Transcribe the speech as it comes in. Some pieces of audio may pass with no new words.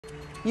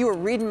You were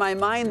reading my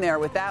mind there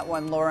with that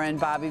one, Laura and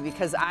Bobby,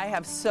 because I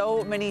have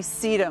so many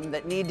sedum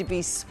that need to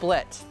be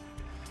split.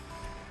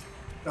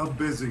 I'm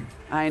busy.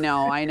 I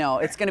know.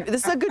 It's gonna be.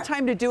 This is a good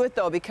time to do it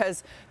though,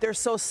 because they're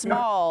so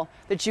small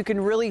that you can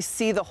really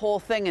see the whole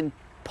thing and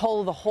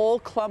pull the whole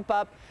clump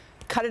up.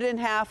 Cut it in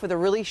half with a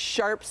really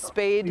sharp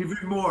spade. Even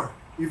more.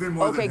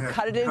 Okay, than half.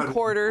 cut it in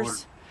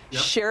quarters.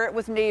 Yep. Share it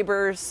with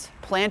neighbors.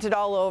 Plant it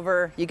all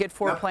over. You get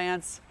 4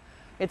 plants.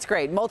 It's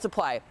great.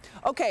 Multiply.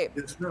 Okay.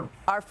 It's true.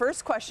 Our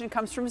first question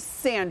comes from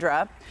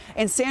Sandra,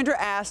 and Sandra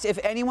asked if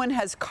anyone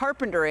has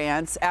carpenter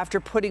ants after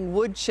putting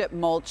wood chip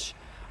mulch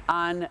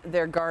on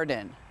their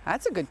garden.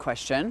 That's a good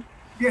question.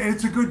 Yeah,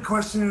 it's a good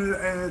question,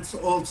 and it's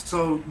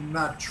also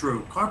not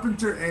true.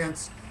 Carpenter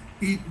ants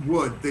eat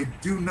wood. They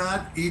do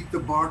not eat the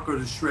bark or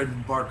the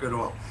shredded bark at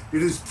all.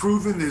 It is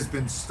proven. There's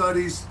been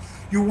studies.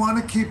 You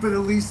want to keep it at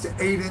least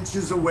 8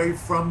 inches away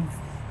from,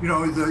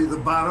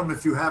 the bottom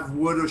if you have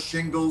wood or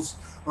shingles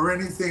or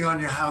anything on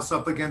your house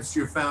up against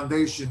your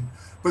foundation.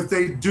 But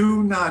they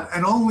do not,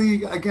 and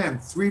only, again,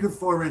 3 to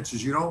 4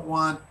 inches. You don't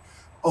want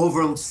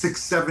over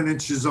 6, 7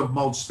 inches of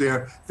mulch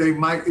there.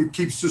 It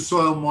keeps the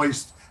soil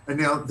moist, and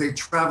they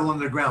travel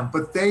underground.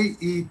 But they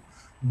eat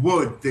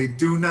wood. They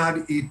do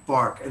not eat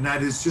bark. And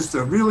that is just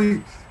a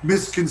really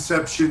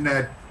misconception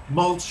that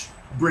mulch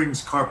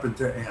brings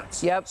carpenter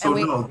ants. Yep. So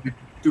no, they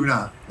do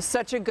not.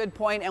 Such a good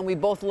point, and we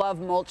both love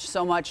mulch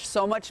so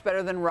much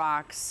better than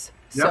rocks.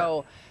 Yep.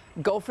 So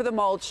go for the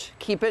mulch,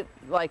 keep it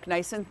like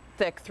nice and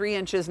thick, 3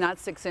 inches, not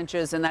 6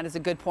 inches, and that is a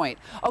good point.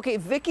 Okay,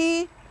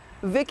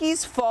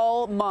 Vicky's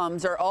fall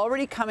mums are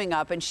already coming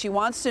up, and she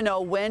wants to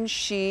know when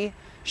she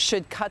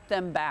should cut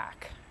them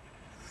back.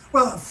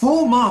 Well,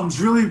 fall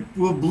mums really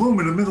will bloom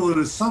in the middle of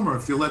the summer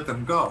if you let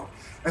them go.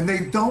 And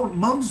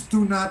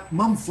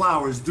mum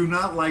flowers do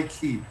not like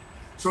heat.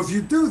 So if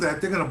you do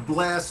that, they're going to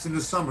blast in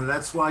the summer.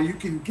 That's why you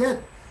can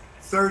get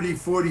 30,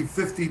 40,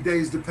 50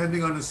 days,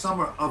 depending on the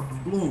summer, of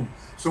bloom.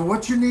 So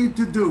what you need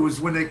to do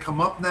is when they come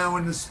up now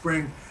in the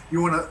spring,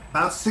 you want to,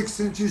 about 6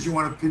 inches, you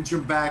want to pinch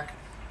them back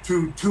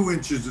to 2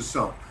 inches or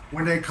so.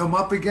 When they come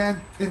up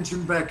again, pinch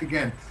them back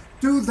again.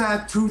 Do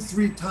that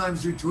 2-3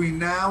 times between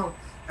now,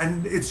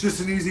 and it's just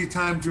an easy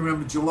time to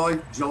remember.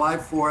 July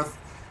 4th,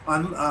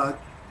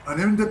 on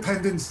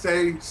Independence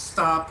Day,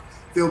 stop.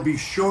 They'll be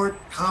short,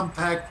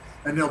 compact,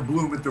 and they'll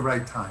bloom at the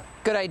right time.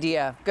 Good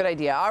idea.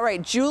 All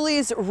right,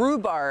 Julie's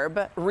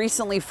rhubarb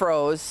recently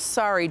froze.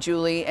 Sorry,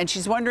 Julie. And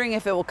she's wondering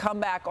if it will come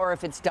back or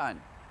if it's done.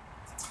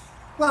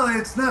 Well,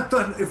 it's not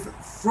done. If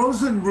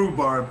frozen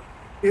rhubarb,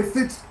 if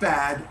it's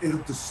bad,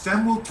 the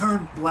stem will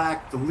turn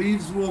black, the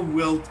leaves will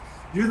wilt.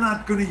 You're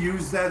not going to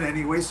use that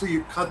anyway, so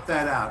you cut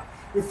that out.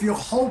 If your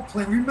whole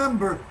plant,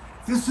 remember,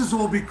 this is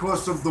all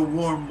because of the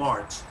warm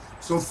March.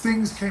 So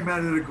things came out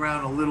of the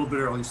ground a little bit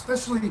early,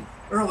 especially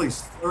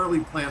early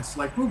plants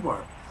like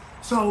rhubarb.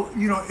 So,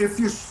 if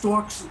your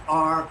stalks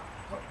are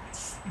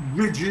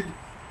rigid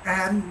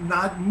and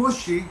not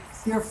mushy,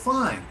 they're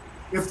fine.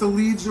 If the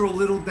leaves are a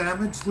little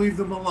damaged, leave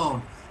them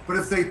alone. But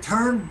if they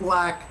turn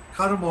black,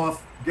 cut them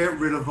off, get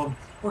rid of them,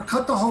 or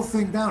cut the whole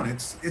thing down.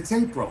 It's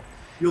April.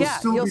 You'll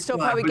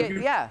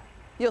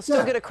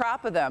still get a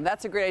crop of them.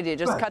 That's a great idea.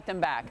 Just cut them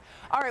back.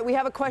 All right, we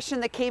have a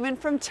question that came in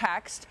from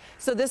text.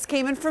 So this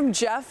came in from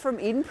Jeff from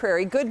Eden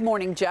Prairie. Good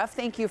morning, Jeff.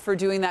 Thank you for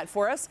doing that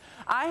for us.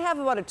 I have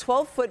about a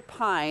 12-foot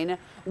pine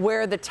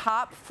where the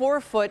top 4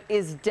 foot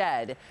is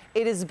dead.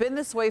 It has been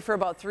this way for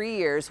about 3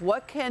 years.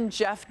 What can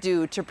Jeff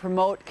do to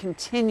promote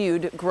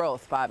continued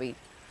growth, Bobby?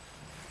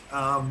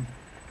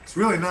 It's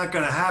really not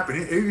going to happen.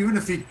 Even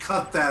if he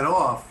cut that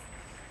off,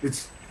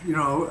 it's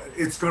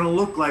going to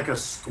look like a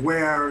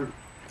square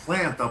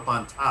plant up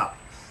on top.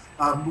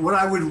 What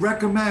I would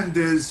recommend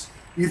is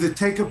either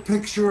take a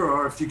picture,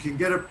 or if you can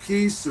get a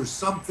piece or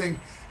something,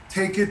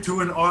 take it to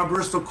an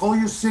arborist, or call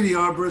your city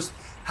arborist,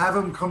 have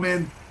them come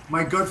in.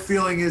 My gut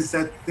feeling is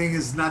that thing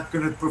is not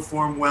going to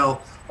perform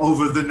well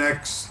over the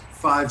next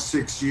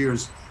 5-6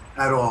 years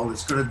at all.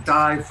 It's going to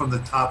die from the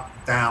top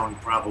down,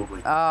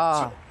 probably.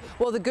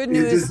 Well, the good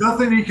news... There's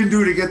nothing you can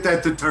do to get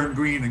that to turn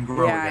green and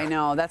grow again. I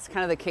know. That's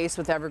kind of the case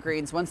with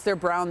evergreens. Once they're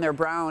brown, they're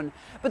brown.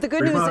 But the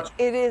good news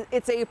is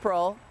it's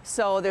April,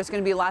 so there's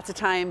going to be lots of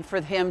time for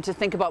him to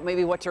think about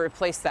maybe what to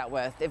replace that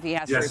with, if he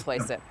has to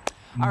replace it.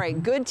 All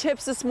right, good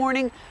tips this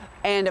morning.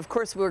 And of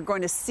course, we're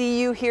going to see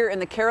you here in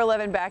the Care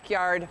 11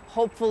 backyard,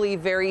 hopefully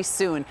very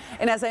soon.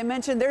 And as I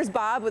mentioned, there's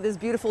Bob with his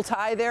beautiful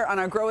tie there on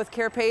our Grow with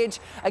Care page.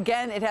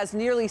 Again, it has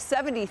nearly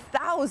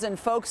 70,000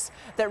 folks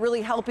that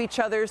really help each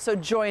other, so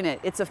join it.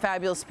 It's a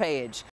fabulous page.